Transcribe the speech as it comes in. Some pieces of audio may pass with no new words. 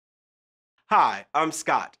Hi, I'm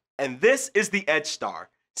Scott, and this is the EdgeStar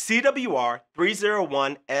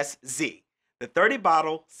CWR301SZ, the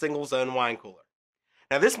 30-bottle single-zone wine cooler.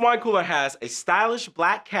 Now, this wine cooler has a stylish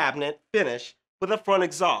black cabinet finish with a front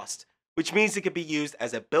exhaust, which means it can be used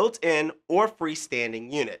as a built-in or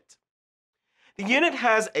freestanding unit. The unit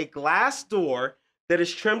has a glass door that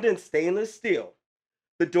is trimmed in stainless steel.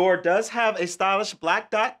 The door does have a stylish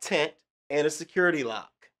black dot tint and a security lock.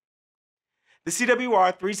 The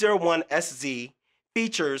CWR301SZ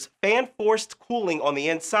features fan-forced cooling on the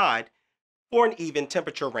inside for an even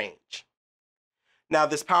temperature range. Now,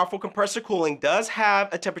 this powerful compressor cooling does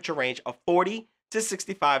have a temperature range of 40 to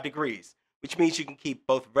 65 degrees, which means you can keep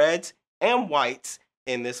both reds and whites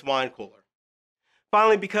in this wine cooler.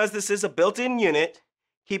 Finally, because this is a built-in unit,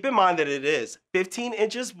 keep in mind that it is 15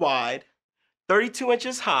 inches wide, 32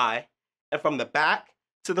 inches high, and from the back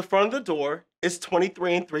to the front of the door is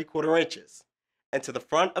 23 3/4 inches. And to the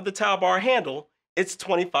front of the towel bar handle, it's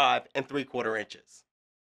 25 3/4 inches.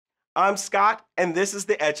 I'm Scott, and this is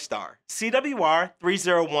the EdgeStar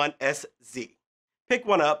CWR301SZ. Pick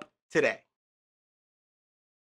one up today.